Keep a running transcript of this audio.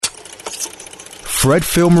Fred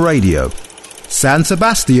Film Radio, San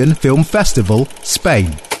Sebastian Film Festival,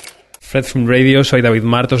 Spain. Fred Film Radio, soy David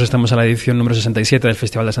Martos, estamos en la edición número 67 del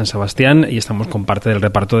Festival de San Sebastián y estamos con parte del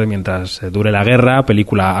reparto de Mientras dure la guerra,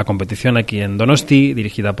 película a competición aquí en Donosti,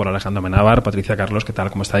 dirigida por Alejandro Amenábar. Patricia, Carlos, ¿qué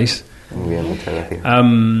tal? ¿Cómo estáis? Muy bien, muchas gracias.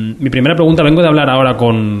 Mi primera pregunta, vengo de hablar ahora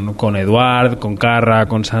con Eduard, con Carra,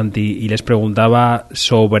 con Santi, y les preguntaba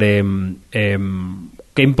sobre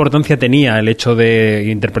qué importancia tenía el hecho de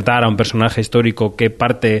interpretar a un personaje histórico, qué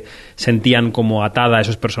parte sentían como atada a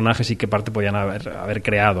esos personajes y qué parte podían haber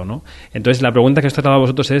creado, ¿no? Entonces, la pregunta que os he tratado a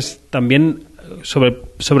vosotros es también sobre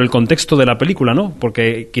el contexto de la película, ¿no?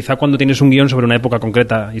 Porque quizá cuando tienes un guión sobre una época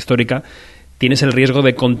concreta, histórica, tienes el riesgo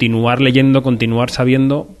de continuar leyendo, continuar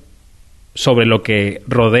sabiendo sobre lo que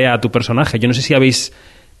rodea a tu personaje. Yo no sé si habéis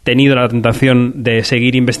tenido la tentación de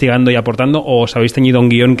seguir investigando y aportando, o os habéis tenido un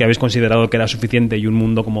guión que habéis considerado que era suficiente y un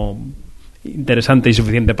mundo como interesante y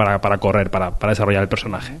suficiente para correr, para desarrollar el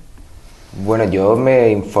personaje. Bueno, yo me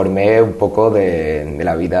informé un poco de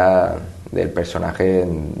la vida del personaje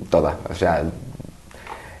toda, o sea,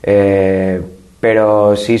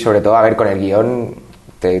 pero sí, sobre todo, a ver, con el guión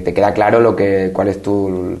te queda claro cuál es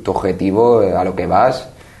tu objetivo, a lo que vas.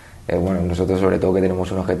 Bueno, nosotros sobre todo que tenemos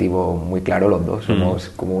un objetivo muy claro los dos, somos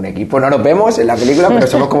como un equipo, no nos vemos en la película, pero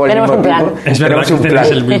somos como el mismo equipo. Es verdad que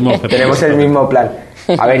tenéis el mismo objetivo. Tenemos el mismo plan.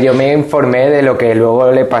 A ver, yo me informé de lo que luego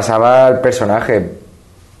le pasaba al personaje.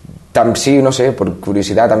 Sí, no sé, por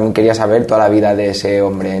curiosidad también quería saber toda la vida de ese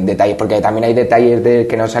hombre en detalle, porque también hay detalles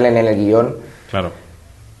que no salen en el guión. Claro.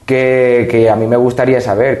 Que a mí me gustaría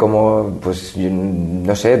saber, como, pues,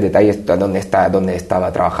 no sé, detalles, dónde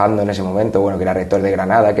estaba trabajando en ese momento, bueno, que era rector de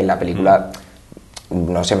Granada, que en la película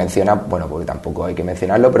no se menciona, bueno, porque tampoco hay que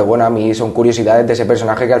mencionarlo, pero bueno, a mí son curiosidades de ese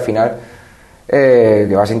personaje que al final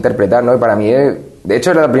que vas a interpretar, ¿no? Y para mí, de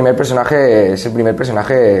hecho, es el primer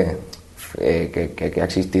personaje que ha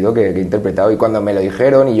existido, que he interpretado, y cuando me lo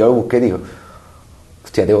dijeron y yo lo busqué, digo,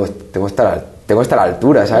 hostia, tengo que estar a la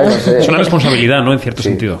altura, ¿sabes? No sé. Es una responsabilidad, ¿no? En cierto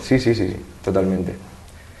sentido. Sí, totalmente.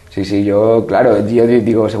 Sí, yo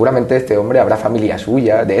digo, seguramente este hombre habrá familia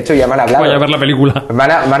suya. De hecho, ya me han hablado. Voy a ver la película. Me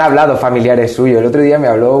han hablado familiares suyos. El otro día me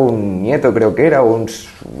habló un nieto, creo que era,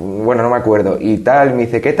 bueno, no me acuerdo. Y tal, me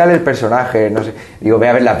dice, ¿qué tal el personaje? No sé. Digo, ve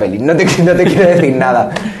a ver la peli. No te quiero decir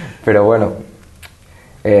nada. Pero bueno,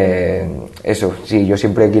 eso, sí, yo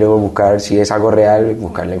siempre quiero buscar, si es algo real,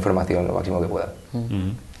 buscar la información lo máximo que pueda.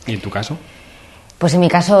 ¿Y en tu caso? Pues en mi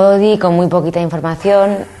caso di con muy poquita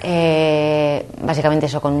información, básicamente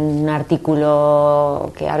eso, con un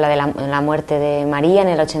artículo que habla de la muerte de María en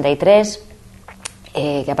el 83,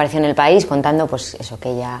 que apareció en El País, contando pues eso,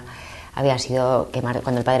 que ella había sido,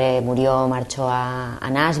 cuando el padre murió marchó a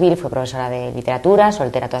Nashville, fue profesora de literatura,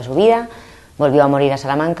 soltera toda su vida, volvió a morir a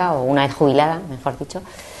Salamanca, o una vez jubilada, mejor dicho,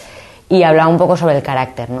 y hablaba un poco sobre el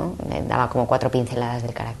carácter, ¿no? Daba como 4 pinceladas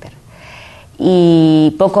del carácter.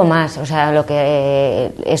 Y poco más, o sea, lo que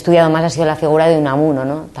he estudiado más ha sido la figura de Unamuno,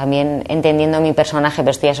 ¿no? También entendiendo mi personaje,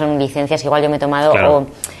 pero esto ya son licencias que igual yo me he tomado, claro.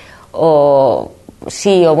 o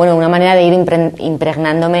bueno, una manera de ir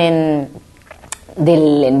impregnándome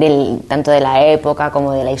tanto de la época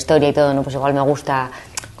como de la historia y todo, ¿no? Pues igual me gusta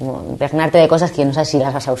como impregnarte de cosas que no sabes si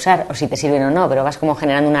las vas a usar o si te sirven o no, pero vas como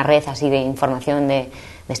generando una red así de información, de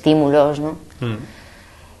estímulos, ¿no?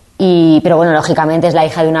 Pero bueno, lógicamente es la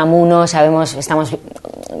hija de Unamuno,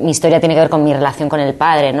 mi historia tiene que ver con mi relación con el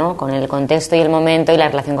padre, ¿no? Con el contexto y el momento y la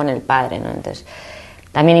relación con el padre, ¿no? Entonces,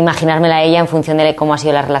 también imaginármela a ella en función de cómo ha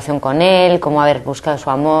sido la relación con él, cómo haber buscado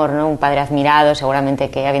su amor, ¿no? Un padre admirado,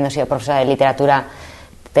 seguramente que habiendo sido profesora de literatura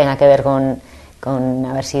tenga que ver con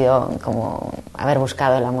haber sido, como haber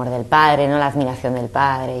buscado el amor del padre, ¿no? La admiración del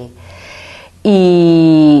padre.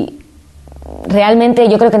 Y realmente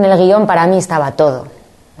yo creo que en el guión para mí estaba todo.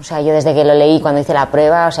 O sea, yo desde que lo leí, cuando hice la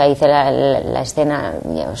prueba, o sea, hice la escena,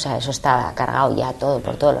 o sea, eso está cargado ya todo,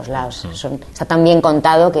 por todos los lados. Está tan bien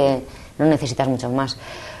contado que no necesitas mucho más.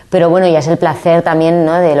 Pero bueno, ya es el placer también,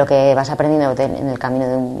 ¿no? De lo que vas aprendiendo en el camino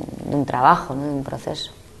de un trabajo, ¿no? De un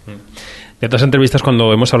proceso. De otras entrevistas,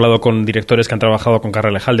 cuando hemos hablado con directores que han trabajado con Carra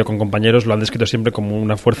Lejalde o con compañeros, lo han descrito siempre como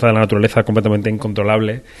una fuerza de la naturaleza completamente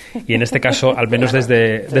incontrolable. Y en este caso, al menos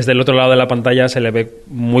desde el otro lado de la pantalla, se le ve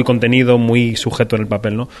muy contenido, muy sujeto en el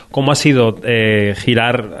papel, ¿no? ¿Cómo ha sido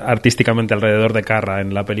girar artísticamente alrededor de Carra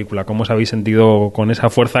en la película? ¿Cómo os habéis sentido con esa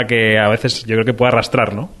fuerza que a veces yo creo que puede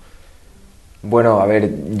arrastrar, ¿no? Bueno, a ver,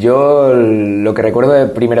 yo lo que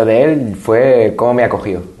recuerdo primero de él fue cómo me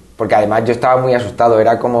acogió. Porque además yo estaba muy asustado,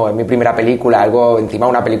 era como en mi primera película, encima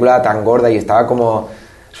una película tan gorda, y estaba como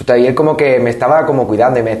asustado, y él como que me estaba como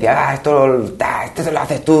cuidando y me decía, esto lo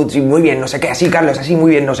haces tú, sí, muy bien, no sé qué, así Carlos, así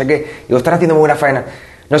muy bien, no sé qué, y digo, estás haciendo muy buena faena.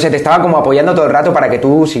 no sé, te estaba como apoyando todo el rato para que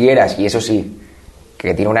tú siguieras, y eso sí,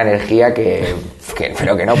 que tiene una energía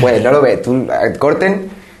pero que no puedes, no lo ves, tú, corten,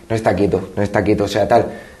 no está quieto, o sea, tal,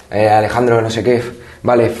 Alejandro, no sé qué,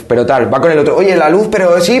 vale, pero tal, va con el otro, oye, la luz,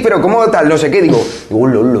 pero sí, pero ¿cómo tal? No sé qué, digo,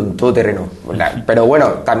 un todo terreno, pero bueno,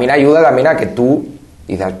 también ayuda también a que tú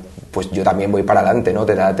dices, pues yo también voy para adelante, ¿no?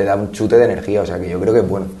 Te da un chute de energía, o sea, que yo creo que es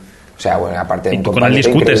bueno. O sea, bueno, aparte de y tú con él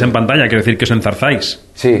discutes increíble. En pantalla, quiero decir que os enzarzáis.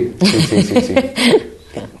 Sí.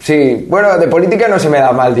 Sí, bueno, de política no se me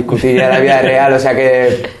da mal discutir en la vida real, o sea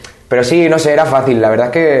que... Pero sí, no sé, era fácil. La verdad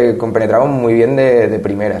es que compenetramos muy bien de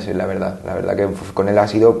primeras, la verdad. La verdad que con él ha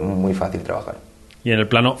sido muy fácil trabajar. Y en el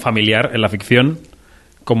plano familiar, en la ficción,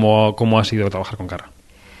 ¿cómo ha sido trabajar con Carra?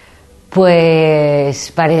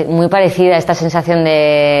 Pues muy parecida a esta sensación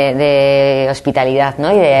de hospitalidad,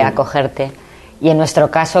 ¿no? Y de acogerte. Y en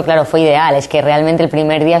nuestro caso, claro, fue ideal. Es que realmente el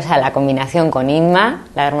primer día, o sea, la combinación con Inma,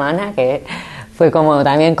 la hermana, que fue como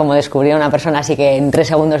también como descubrir a una persona, así que en 3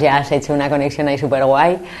 segundos ya has hecho una conexión ahí súper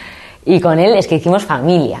guay. Y con él es que hicimos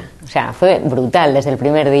familia. O sea, fue brutal desde el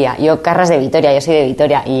primer día. Yo, Carra es de Vitoria, yo soy de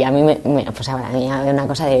Vitoria. Y a mí pues ahora, a mí había una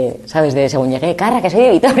cosa de, ¿sabes? De según llegué, Carra, que soy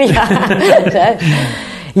de Vitoria. ¿Sabes?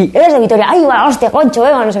 Y eres de Vitoria, ¡ay, va, hostia, concho,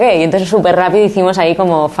 no sé qué! Y entonces súper rápido hicimos ahí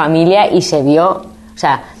como familia y se vio, o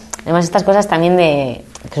sea, además estas cosas también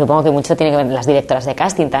que supongo que mucho tiene que ver las directoras de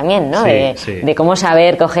casting también, ¿no? Sí. De cómo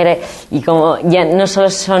saber coger y cómo ya no solo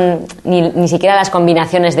son ni siquiera las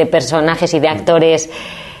combinaciones de personajes y de actores,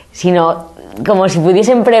 sino como si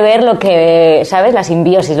pudiesen prever lo que, ¿sabes? La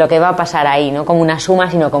simbiosis, lo que va a pasar ahí, no como una suma,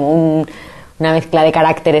 sino como una mezcla de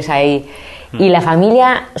caracteres ahí. Y la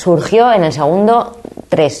familia surgió en el segundo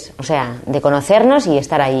 3, o sea, de conocernos y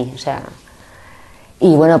estar ahí, o sea.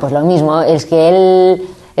 Y bueno, pues lo mismo, es que él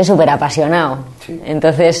es súper apasionado. Sí.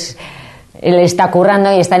 Entonces, él está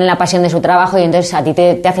currando y está en la pasión de su trabajo y entonces a ti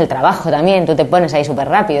te hace el trabajo también, tú te pones ahí súper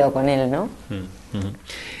rápido con él, ¿no?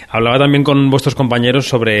 Hablaba también con vuestros compañeros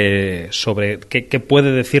sobre qué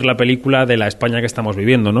puede decir la película de la España que estamos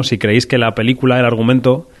viviendo, ¿no? Si creéis que la película, el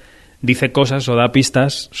argumento, dice cosas o da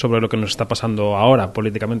pistas sobre lo que nos está pasando ahora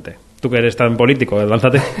políticamente. Tú que eres tan político,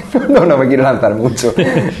 lánzate. No me quiero lanzar mucho.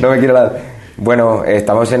 Bueno,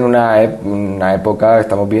 estamos en una época,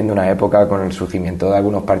 estamos viviendo una época con el surgimiento de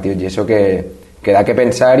algunos partidos y eso que da que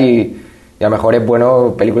pensar y a lo mejor es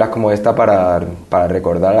bueno películas como esta para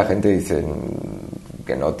recordar a la gente, dicen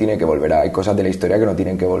que no tiene que volver hay cosas de la historia que no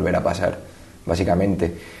tienen que volver a pasar,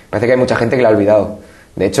 básicamente. Parece que hay mucha gente que la ha olvidado.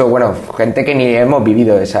 De hecho, bueno, gente que ni hemos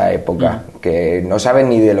vivido esa época, que no saben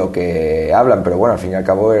ni de lo que hablan, pero bueno, al fin y al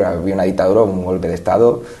cabo había una dictadura, un golpe de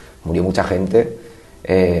Estado, murió mucha gente.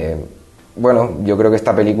 Bueno, yo creo que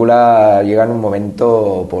esta película llega en un momento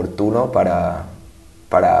oportuno para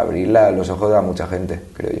abrir los ojos a mucha gente,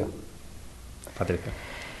 creo yo. Patricia.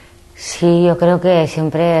 Sí, yo creo que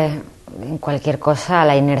siempre, en cualquier cosa,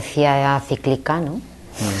 la inercia cíclica, ¿no?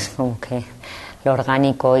 Es como que lo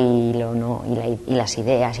orgánico y lo no y las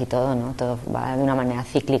ideas y todo, ¿no? Todo va de una manera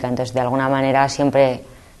cíclica, entonces de alguna manera siempre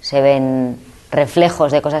se ven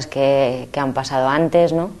reflejos de cosas que han pasado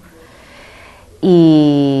antes, ¿no?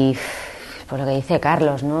 Y pues lo que dice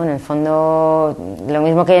Carlos, ¿no? En el fondo, lo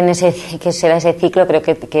mismo que que será ese ciclo, creo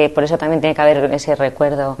que por eso también tiene que haber ese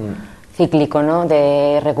recuerdo cíclico, ¿no?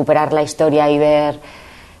 De recuperar la historia y ver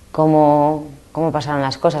cómo pasaron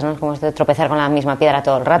las cosas, ¿no? Es como de tropezar con la misma piedra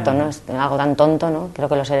todo el rato, ¿no? Es algo tan tonto, ¿no? Creo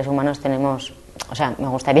que los seres humanos tenemos... O sea, me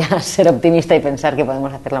gustaría ser optimista y pensar que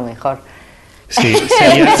podemos hacerlo mejor. Sí,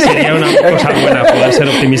 sería una cosa buena poder ser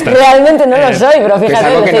optimista. Realmente no lo soy, pero fíjate... Que es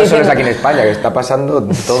algo que no solo es aquí en España, que está pasando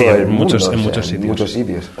en todo el mundo. En muchos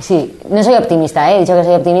sitios. Sí, no soy optimista, ¿eh? He dicho que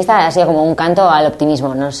soy optimista, ha sido como un canto al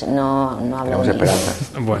optimismo, no hablo. Tenemos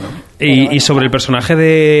esperanza. Bueno, y sobre el personaje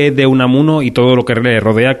de Unamuno y todo lo que le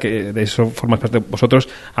rodea, que de eso formáis parte vosotros,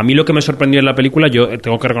 a mí lo que me sorprendió en la película, yo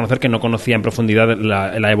tengo que reconocer que no conocía en profundidad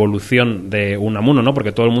la evolución de Unamuno, ¿no?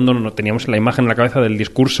 Porque todo el mundo teníamos la imagen en la cabeza del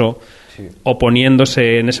discurso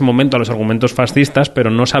oponiéndose en ese momento a los argumentos fascistas,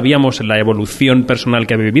 pero no sabíamos la evolución personal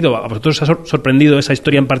que había vivido. ¿A vosotros os ha sorprendido esa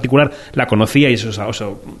historia en particular? ¿La conocíais?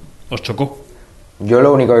 ¿Os chocó? Yo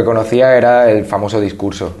lo único que conocía era el famoso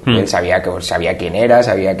discurso. Él sabía quién era,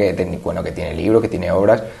 sabía que tiene libros, que tiene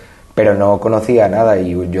obras, pero no conocía nada.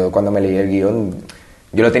 Y yo cuando me leí el guión,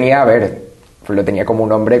 yo lo tenía como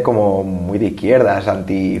un hombre como muy de izquierdas,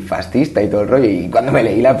 antifascista y todo el rollo. Y cuando me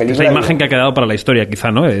leí la película... Es la imagen que ha quedado para la historia,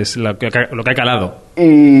 quizá, ¿no? Es lo que ha calado.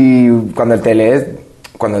 Y cuando te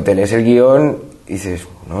lees el guión, dices,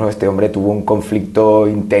 no, este hombre tuvo un conflicto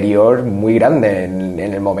interior muy grande. En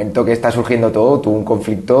el momento que está surgiendo todo, tuvo un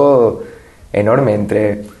conflicto enorme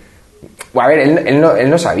entre... A ver, él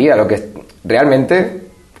no sabía lo que... Realmente,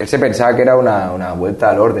 él se pensaba que era una vuelta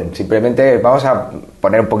al orden. Simplemente vamos a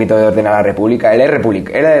poner un poquito de orden a la República. Él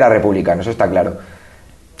era republicano, eso está claro.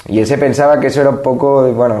 Y él se pensaba que eso era un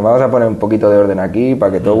poco, bueno, vamos a poner un poquito de orden aquí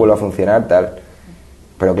para que todo vuelva a funcionar, tal.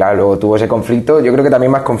 Pero claro, luego tuvo ese conflicto, yo creo que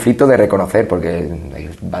también más conflicto de reconocer, porque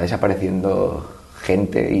va desapareciendo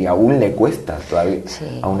gente y aún le cuesta todavía.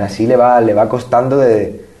 Sí. Aún así le va costando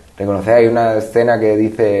de reconocer. Hay una escena que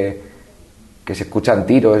dice que se escuchan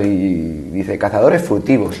tiros y dice cazadores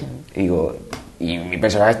furtivos. Y digo, y mi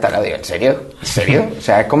personaje está al lado, digo, ¿en serio? ¿En serio? O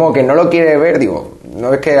sea, es como que no lo quiere ver, digo,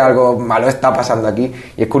 no es que algo malo está pasando aquí.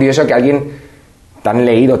 Y es curioso que alguien tan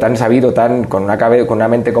leído, tan sabido, con una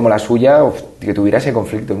mente como la suya, que tuviera ese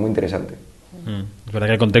conflicto, es muy interesante. Es verdad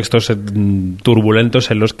que hay contextos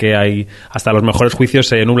turbulentos en los que hay hasta los mejores juicios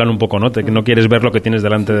se nublan un poco, ¿no? Que no quieres ver lo que tienes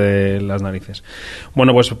delante de las narices.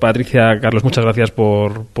 Bueno, pues Patricia, Carlos, muchas gracias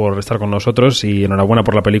por estar con nosotros y enhorabuena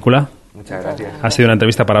por la película. Muchas gracias. Ha sido una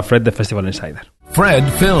entrevista para Fred de Festival Insider. Fred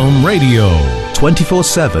Film Radio.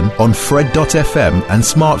 24/7 on Fred.fm and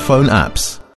smartphone apps.